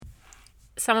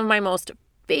some of my most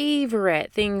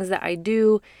favorite things that I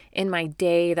do in my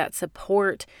day that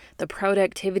support the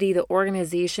productivity, the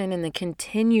organization, and the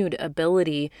continued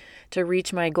ability to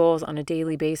reach my goals on a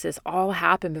daily basis all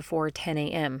happen before 10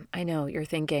 a.m. I know you're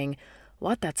thinking,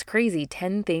 what? That's crazy.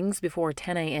 10 things before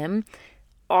 10 a.m.?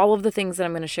 All of the things that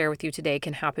I'm going to share with you today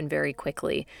can happen very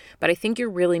quickly, but I think you're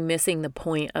really missing the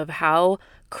point of how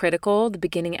critical the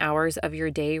beginning hours of your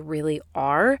day really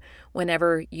are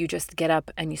whenever you just get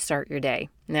up and you start your day.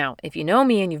 Now, if you know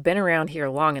me and you've been around here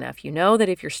long enough, you know that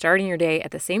if you're starting your day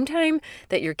at the same time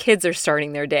that your kids are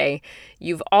starting their day,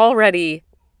 you've already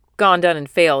gone, done, and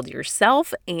failed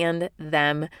yourself and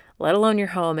them, let alone your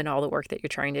home and all the work that you're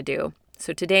trying to do.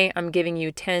 So today I'm giving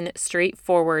you 10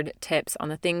 straightforward tips on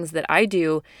the things that I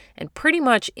do, and pretty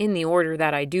much in the order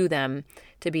that I do them,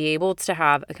 to be able to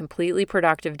have a completely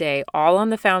productive day, all on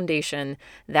the foundation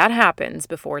that happens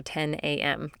before 10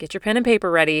 a.m. Get your pen and paper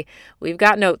ready. We've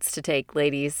got notes to take,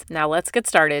 ladies. Now let's get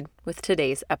started with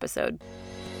today's episode.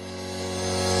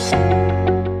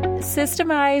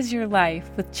 Systemize Your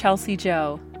Life with Chelsea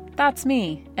Joe. That's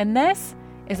me, and this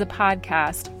is a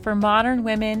podcast for modern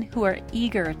women who are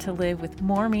eager to live with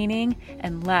more meaning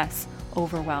and less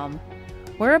overwhelm.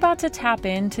 We're about to tap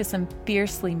into some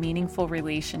fiercely meaningful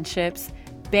relationships,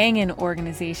 banging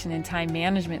organization and time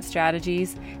management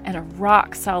strategies, and a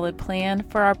rock-solid plan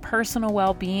for our personal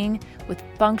well-being with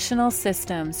functional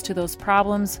systems to those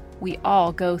problems we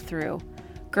all go through.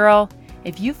 Girl,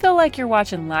 if you feel like you're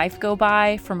watching life go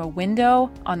by from a window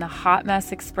on the Hot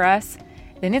Mess Express,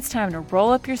 then it's time to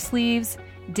roll up your sleeves,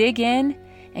 dig in,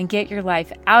 and get your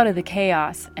life out of the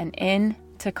chaos and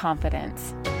into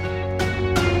confidence.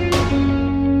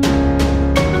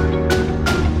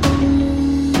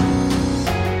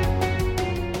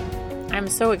 I'm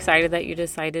so excited that you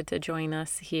decided to join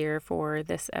us here for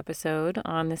this episode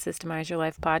on the Systemize Your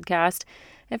Life podcast.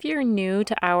 If you're new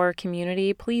to our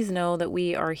community, please know that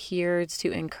we are here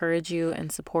to encourage you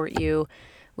and support you.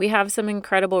 We have some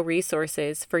incredible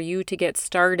resources for you to get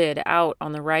started out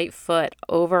on the right foot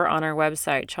over on our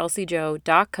website,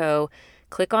 chelseajoe.co.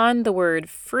 Click on the word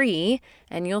free,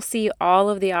 and you'll see all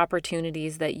of the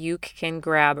opportunities that you can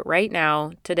grab right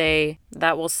now, today,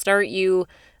 that will start you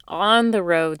on the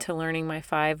road to learning my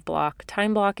 5-block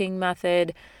time blocking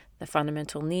method, the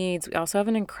fundamental needs. We also have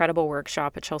an incredible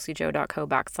workshop at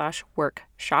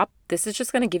chelseajoe.co/workshop. This is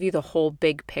just going to give you the whole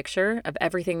big picture of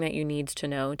everything that you need to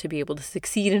know to be able to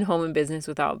succeed in home and business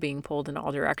without being pulled in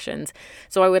all directions.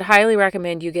 So I would highly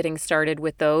recommend you getting started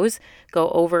with those. Go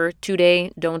over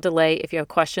today, don't delay. If you have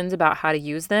questions about how to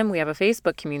use them, we have a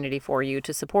Facebook community for you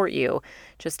to support you.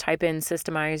 Just type in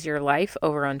Systemize Your Life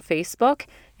over on Facebook,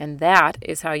 and that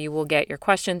is how you will get your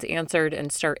questions answered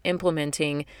and start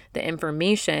implementing the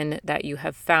information that you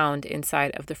have found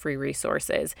inside of the free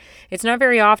resources. It's not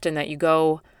very often that you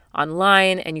go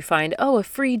online and you find, a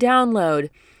free download,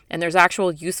 and there's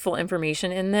actual useful information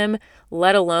in them,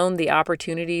 let alone the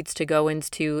opportunities to go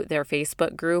into their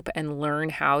Facebook group and learn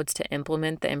how to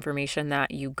implement the information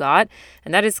that you got.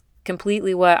 And that is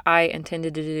completely what I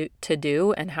intended to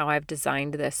do and how I've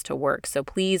designed this to work. So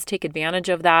please take advantage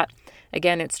of that.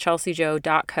 Again, it's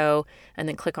chelseajoe.co, and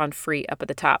then click on free up at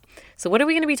the top. So what are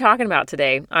we going to be talking about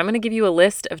today? I'm going to give you a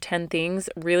list of 10 things,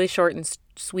 really short and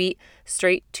sweet,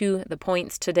 straight to the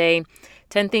points today.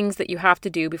 10 things that you have to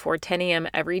do before 10 a.m.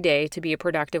 every day to be a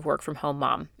productive work from home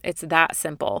mom. It's that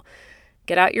simple.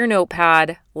 Get out your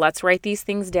notepad. Let's write these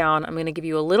things down. I'm going to give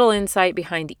you a little insight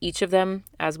behind each of them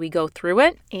as we go through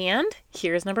it. And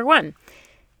here's number 1.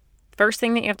 First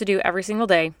thing that you have to do every single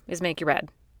day is make your bed.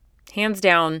 Hands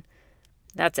down,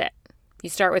 that's it. You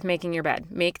start with making your bed.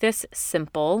 Make this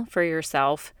simple for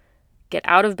yourself. Get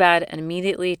out of bed and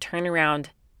immediately turn around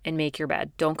and make your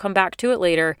bed. Don't come back to it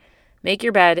later. Make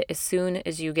your bed as soon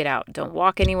as you get out. Don't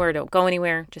walk anywhere. Don't go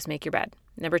anywhere. Just make your bed.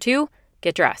 Number 2,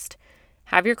 get dressed.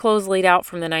 Have your clothes laid out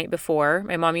from the night before.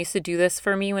 My mom used to do this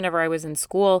for me whenever I was in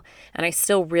school, and I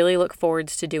still really look forward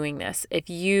to doing this. If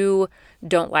you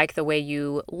don't like the way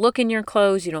you look in your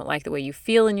clothes, you don't like the way you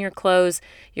feel in your clothes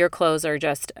are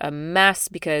just a mess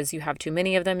because you have too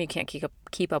many of them, you can't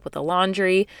keep up with the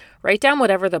laundry, write down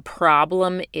whatever the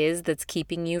problem is that's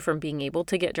keeping you from being able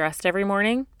to get dressed every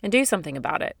morning and do something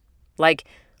about it. Like,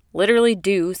 literally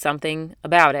do something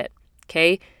about it,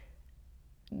 okay?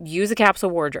 Use a capsule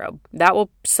wardrobe. That will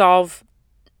solve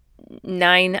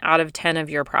 9 out of 10 of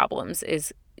your problems,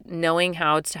 is knowing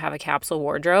how to have a capsule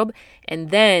wardrobe and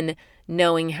then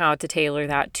knowing how to tailor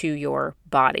that to your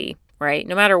body, right?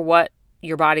 No matter what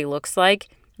your body looks like,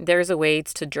 there's a way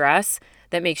to dress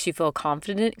that makes you feel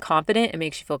confident and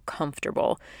makes you feel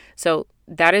comfortable. So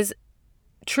that is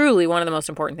truly one of the most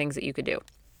important things that you could do.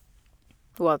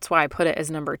 Well, that's why I put it as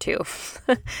number 2.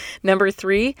 Number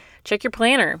 3, check your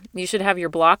planner. You should have your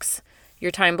blocks,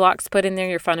 your time blocks put in there,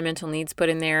 your fundamental needs put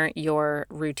in there, your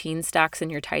routine stacks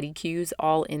and your tidy cues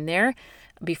all in there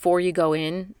before you go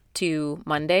in to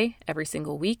Monday every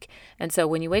single week. And so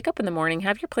when you wake up in the morning,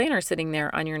 have your planner sitting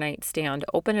there on your nightstand.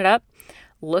 Open it up.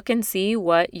 Look and see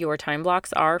what your time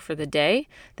blocks are for the day.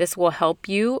 This will help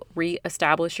you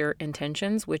reestablish your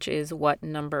intentions, which is what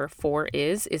number 4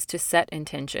 is to set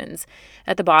intentions.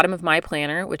 At the bottom of my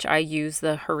planner, which I use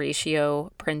the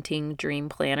Horatio Printing Dream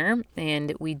Planner,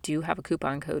 and we do have a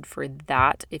coupon code for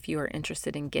that. If you are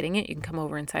interested in getting it, you can come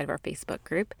over inside of our Facebook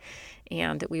group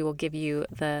and we will give you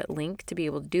the link to be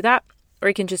able to do that. Or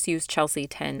you can just use Chelsea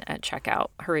 10 at checkout,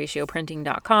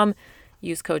 HoratioPrinting.com.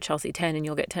 Use code Chelsea10 and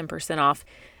you'll get 10% off.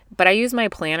 But I use my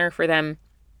planner for them,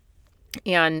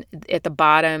 and at the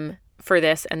bottom for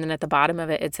this, and then at the bottom of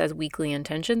it, it says weekly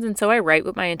intentions. And so I write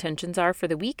what my intentions are for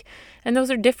the week, and those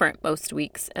are different most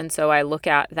weeks. And so I look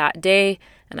at that day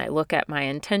and I look at my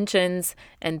intentions.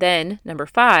 And then number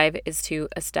 5 is to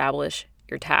establish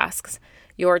your tasks.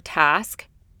 Your task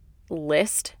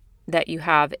list that you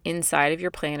have inside of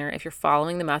your planner, if you're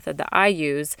following the method that I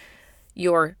use,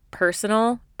 your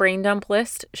personal brain dump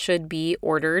list should be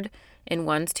ordered in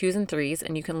 1s, 2s, and 3s,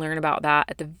 and you can learn about that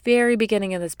at the very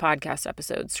beginning of this podcast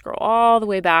episode. Scroll all the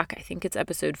way back. I think it's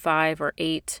episode 5 or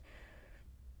 8,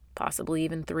 possibly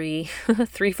even 3,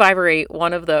 3, 5, or 8,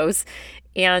 one of those.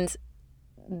 And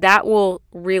that will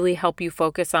really help you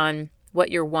focus on what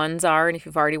your 1s are, and if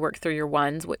you've already worked through your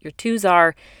 1s, what your 2s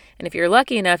are. And if you're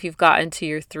lucky enough, you've gotten to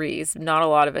your 3s. Not a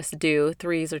lot of us do.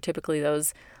 3s are typically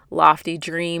those lofty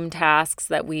dream tasks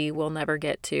that we will never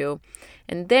get to.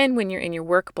 And then when you're in your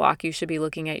work block, you should be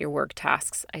looking at your work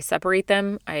tasks. I separate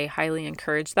them. I highly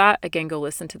encourage that. Again, go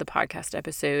listen to the podcast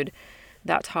episode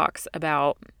that talks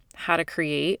about how to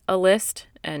create a list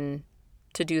and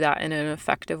to do that in an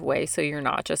effective way, so you're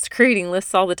not just creating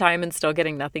lists all the time and still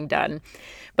getting nothing done.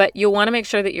 But you'll want to make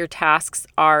sure that your tasks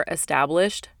are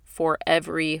established for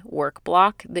every work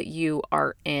block that you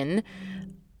are in,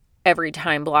 every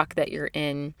time block that you're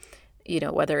in,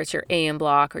 whether it's your AM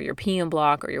block or your PM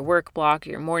block or your work block or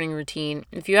your morning routine.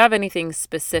 If you have anything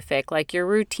specific, like your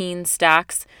routine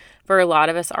stacks, for a lot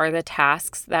of us are the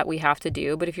tasks that we have to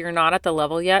do. But if you're not at the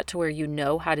level yet to where you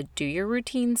know how to do your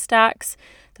routine stacks,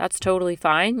 that's totally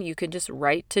fine. You can just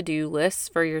write to-do lists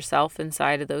for yourself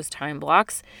inside of those time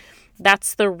blocks.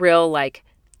 That's the real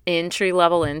entry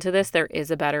level into this. There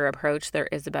is a better approach. There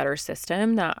is a better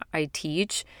system that I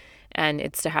teach, and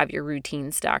it's to have your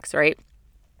routine stacks, right?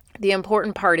 The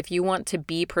important part, if you want to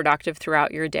be productive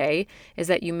throughout your day, is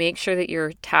that you make sure that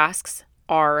your tasks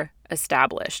are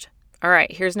established. All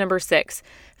right, here's number 6.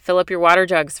 Fill up your water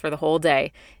jugs for the whole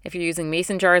day. If you're using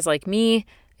mason jars like me,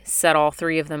 set all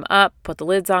 3 of them up, put the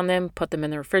lids on them, put them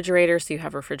in the refrigerator so you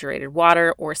have refrigerated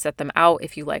water, or set them out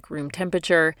if you like room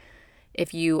temperature.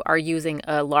 If you are using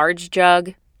a large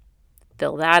jug,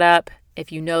 fill that up.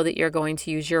 If you know that you're going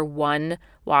to use your 1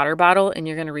 water bottle and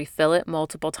you're going to refill it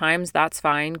multiple times, that's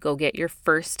fine. Go get your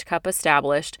first cup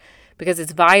established, because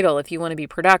it's vital. If you want to be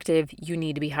productive, you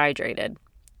need to be hydrated.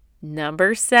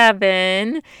 Number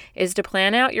 7 is to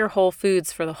plan out your whole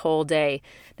foods for the whole day.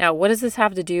 Now, what does this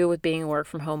have to do with being a work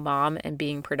from home mom and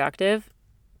being productive?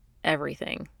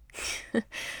 Everything.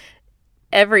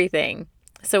 Everything.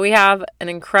 So we have an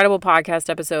incredible podcast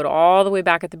episode all the way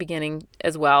back at the beginning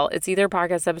as well. It's either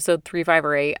podcast episode 3, 5,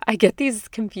 or 8. I get these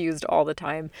confused all the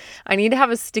time. I need to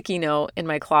have a sticky note in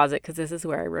my closet, because this is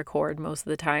where I record most of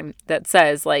the time, that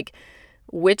says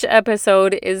which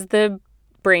episode is the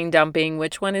brain dumping,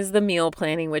 which one is the meal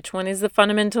planning, which one is the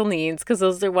fundamental needs, because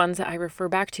those are ones that I refer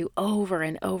back to over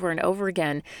and over and over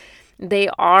again. They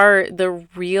are the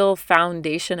real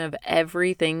foundation of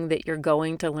everything that you're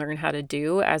going to learn how to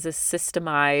do as a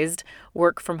systemized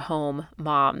work from home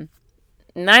mom.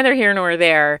 Neither here nor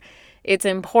there. It's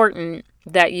important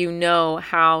that you know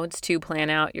how to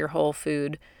plan out your whole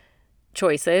food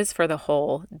choices for the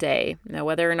whole day. Now,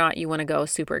 whether or not you want to go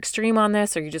super extreme on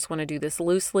this or you just want to do this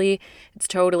loosely, it's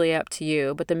totally up to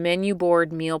you. But the menu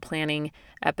board meal planning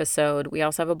episode, we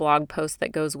also have a blog post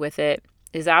that goes with it,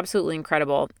 is absolutely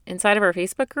incredible. Inside of our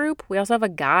Facebook group, we also have a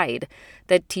guide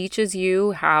that teaches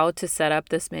you how to set up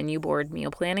this menu board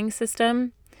meal planning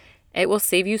system. It will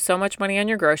save you so much money on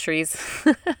your groceries.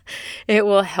 It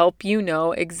will help you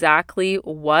know exactly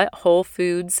what whole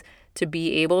foods to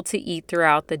be able to eat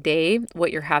throughout the day,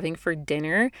 what you're having for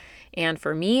dinner. And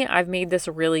for me, I've made this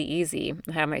really easy.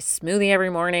 I have my smoothie every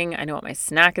morning. I know what my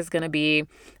snack is going to be.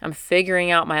 I'm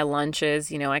figuring out my lunches.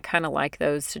 I kind of like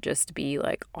those to just be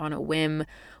on a whim,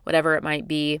 whatever it might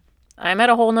be. I'm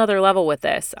at a whole nother level with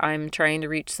this. I'm trying to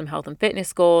reach some health and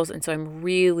fitness goals. And so I'm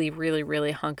really, really,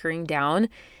 really hunkering down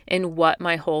in what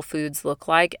my whole foods look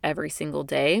like every single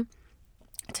day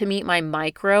to meet my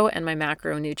micro and my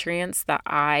macronutrients that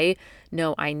I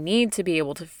know I need to be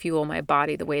able to fuel my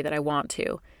body the way that I want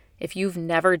to. If you've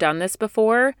never done this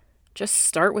before, just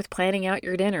start with planning out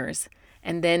your dinners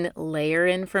and then layer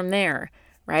in from there,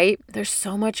 right? There's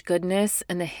so much goodness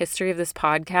in the history of this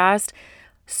podcast,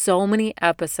 so many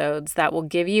episodes that will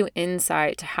give you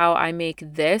insight to how I make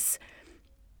this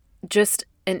just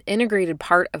an integrated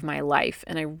part of my life.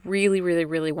 And I really, really,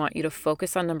 really want you to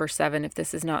focus on number 7. If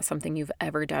this is not something you've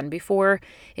ever done before,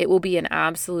 it will be an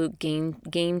absolute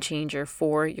game changer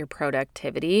for your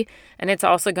productivity. And it's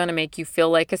also going to make you feel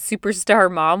like a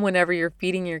superstar mom whenever you're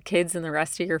feeding your kids and the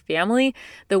rest of your family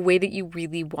the way that you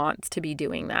really want to be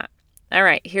doing that. All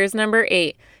right, here's number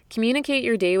 8. Communicate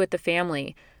your day with the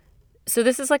family. So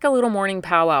this is like a little morning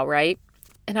powwow, right?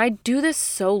 And I do this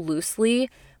so loosely.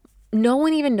 No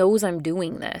one even knows I'm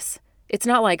doing this. It's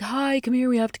not like, hi, come here,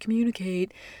 we have to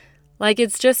communicate. Like,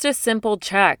 it's just a simple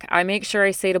check. I make sure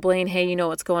I say to Blaine, hey, you know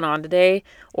what's going on today?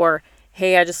 Or,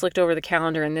 hey, I just looked over the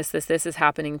calendar and this is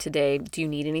happening today. Do you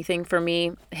need anything from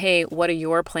me? Hey, what are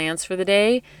your plans for the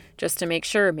day? Just to make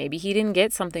sure. Maybe he didn't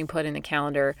get something put in the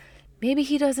calendar. Maybe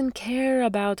he doesn't care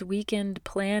about weekend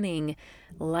planning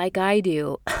like I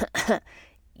do.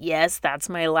 Yes, that's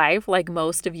my life, like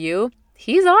most of you.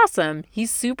 He's awesome.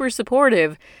 He's super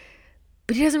supportive,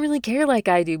 but he doesn't really care like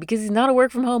I do because he's not a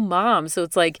work from home mom. So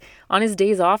it's like on his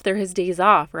days off, they're his days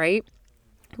off, right?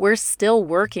 We're still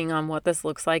working on what this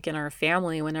looks like in our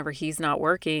family whenever he's not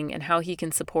working and how he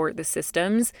can support the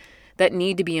systems that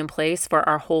need to be in place for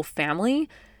our whole family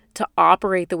to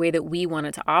operate the way that we want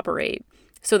it to operate.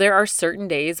 So there are certain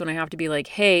days when I have to be like,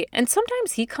 hey, and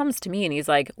sometimes he comes to me and he's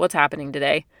like, what's happening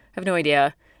today? I have no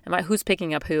idea. Who's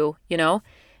picking up who,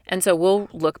 And so we'll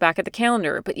look back at the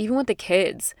calendar. But even with the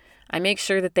kids, I make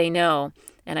sure that they know.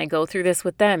 And I go through this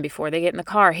with them before they get in the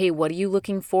car. Hey, what are you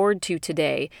looking forward to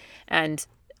today? And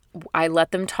I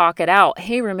let them talk it out.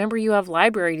 Hey, remember you have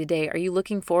library today. Are you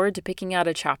looking forward to picking out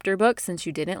a chapter book since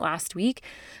you didn't last week?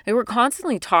 And we're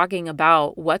constantly talking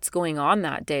about what's going on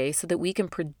that day so that we can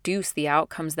produce the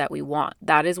outcomes that we want.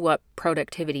 That is what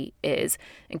productivity is.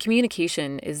 And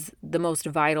communication is the most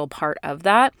vital part of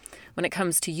that when it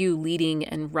comes to you leading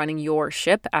and running your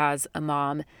ship as a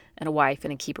mom and a wife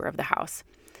and a keeper of the house.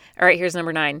 All right, here's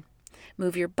number 9.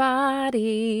 Move your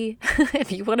body.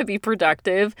 If you want to be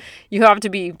productive, you have to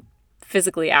be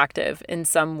physically active in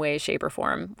some way, shape, or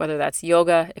form, whether that's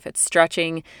yoga, if it's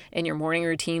stretching in your morning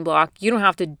routine block. You don't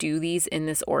have to do these in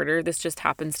this order. This just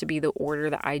happens to be the order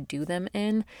that I do them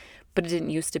in, but it didn't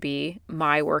used to be.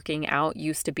 My working out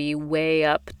used to be way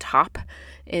up top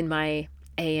in my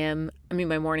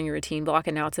my morning routine block,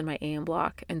 and now it's in my AM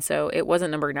block. And so it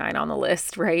wasn't number 9 on the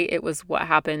list, right? It was what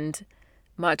happened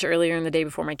much earlier in the day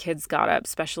before my kids got up,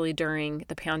 especially during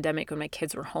the pandemic when my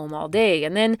kids were home all day.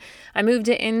 And then I moved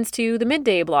it into the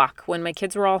midday block when my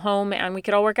kids were all home and we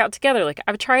could all work out together. Like,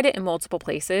 I've tried it in multiple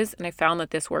places and I found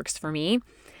that this works for me.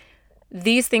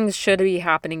 These things should be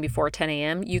happening before 10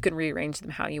 a.m. You can rearrange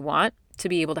them how you want to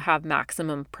be able to have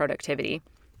maximum productivity.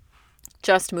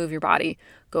 Just move your body.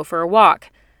 Go for a walk.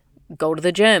 Go to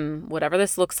the gym. Whatever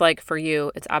this looks like for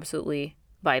you, it's absolutely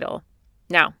vital.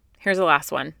 Now, here's the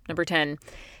last one. Number 10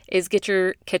 is get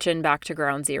your kitchen back to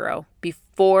ground zero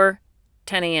before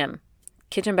 10 a.m.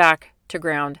 Kitchen back to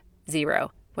ground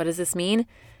zero. What does this mean?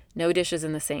 No dishes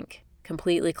in the sink.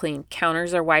 Completely clean.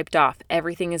 Counters are wiped off.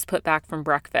 Everything is put back from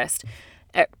breakfast.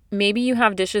 Maybe you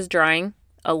have dishes drying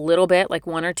a little bit, like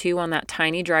 1 or 2 on that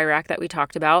tiny dry rack that we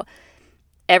talked about.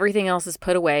 Everything else is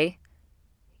put away.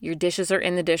 Your dishes are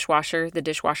in the dishwasher. The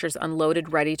dishwasher's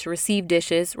unloaded, ready to receive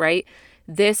dishes, right?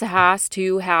 This has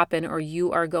to happen or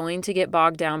you are going to get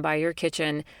bogged down by your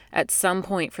kitchen at some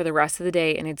point for the rest of the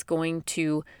day, and it's going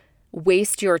to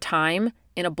waste your time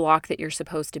in a block that you're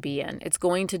supposed to be in. It's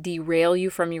going to derail you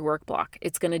from your work block.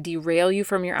 It's going to derail you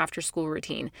from your after school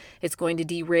routine. It's going to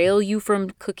derail you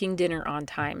from cooking dinner on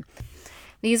time.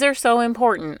 These are so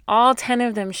important. All 10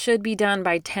 of them should be done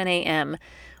by 10 a.m.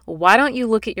 Why don't you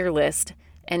look at your list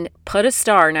and put a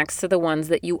star next to the ones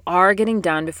that you are getting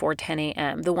done before 10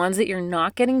 a.m. The ones that you're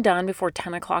not getting done before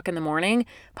 10 o'clock in the morning,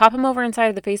 pop them over inside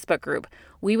of the Facebook group.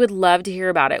 We would love to hear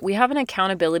about it. We have an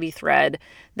accountability thread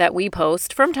that we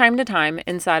post from time to time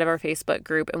inside of our Facebook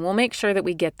group, and we'll make sure that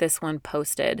we get this one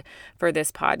posted for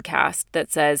this podcast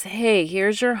that says, hey,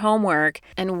 here's your homework,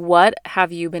 and what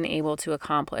have you been able to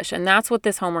accomplish? And that's what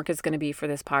this homework is going to be for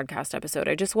this podcast episode.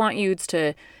 I just want you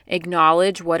to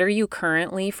acknowledge what are you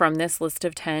currently from this list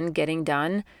of 10 getting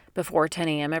done before 10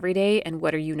 a.m. every day, and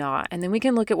what are you not? And then we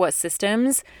can look at what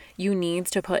systems you need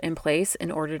to put in place in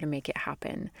order to make it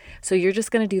happen. So you're just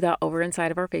going to do that over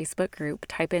inside of our Facebook group.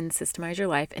 Type in Systemize Your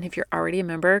Life. And if you're already a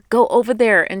member, go over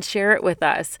there and share it with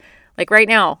us. Like right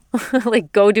now,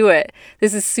 like go do it.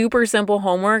 This is super simple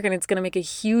homework and it's going to make a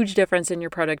huge difference in your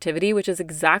productivity, which is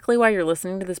exactly why you're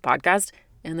listening to this podcast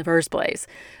in the first place.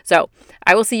 So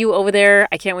I will see you over there.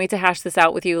 I can't wait to hash this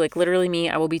out with you. Like literally me,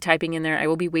 I will be typing in there. I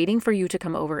will be waiting for you to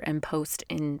come over and post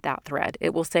in that thread.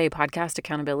 It will say podcast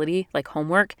accountability, like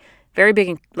homework, very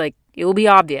big, like it will be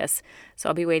obvious. So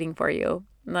I'll be waiting for you.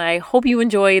 I hope you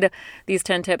enjoyed these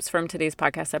 10 tips from today's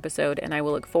podcast episode, and I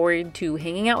will look forward to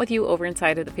hanging out with you over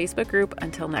inside of the Facebook group.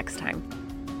 Until next time.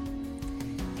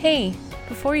 Hey,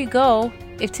 before you go,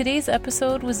 if today's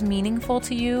episode was meaningful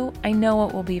to you, I know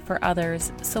it will be for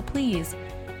others. So please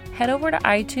head over to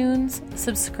iTunes,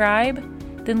 subscribe,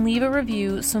 then leave a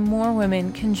review so more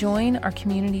women can join our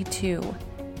community too.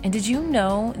 And did you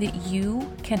know that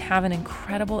you can have an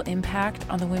incredible impact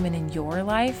on the women in your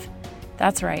life?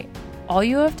 That's right. All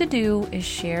you have to do is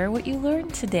share what you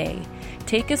learned today.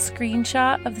 Take a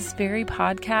screenshot of this very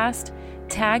podcast,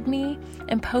 tag me,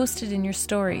 and post it in your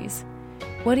stories.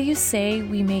 What do you say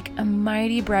we make a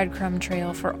mighty breadcrumb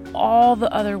trail for all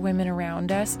the other women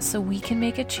around us so we can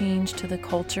make a change to the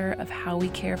culture of how we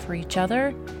care for each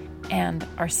other and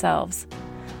ourselves?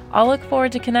 I'll look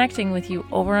forward to connecting with you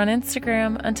over on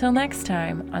Instagram. Until next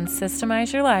time on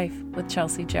Systemize Your Life with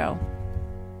Chelsea Joe.